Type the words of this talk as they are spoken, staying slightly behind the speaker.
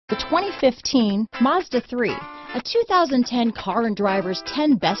The 2015 Mazda 3, a 2010 Car and Driver's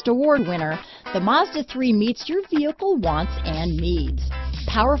 10 Best Award winner, the Mazda 3 meets your vehicle wants and needs.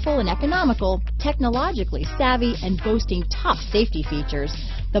 Powerful and economical, technologically savvy, and boasting top safety features,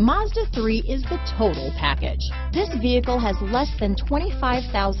 the Mazda 3 is the total package. This vehicle has less than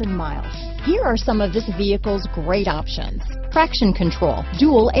 25,000 miles. Here are some of this vehicle's great options: traction control,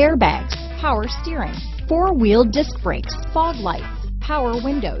 dual airbags, power steering, four-wheel disc brakes, fog lights, power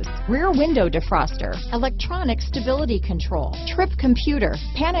windows, rear window defroster, electronic stability control, trip computer,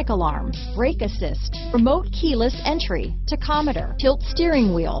 panic alarm, brake assist, remote keyless entry, tachometer, tilt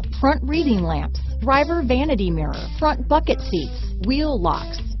steering wheel, front reading lamps, driver vanity mirror, front bucket seats, wheel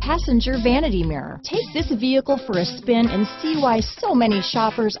locks, passenger vanity mirror. Take this vehicle for a spin and see why so many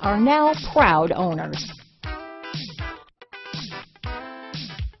shoppers are now proud owners.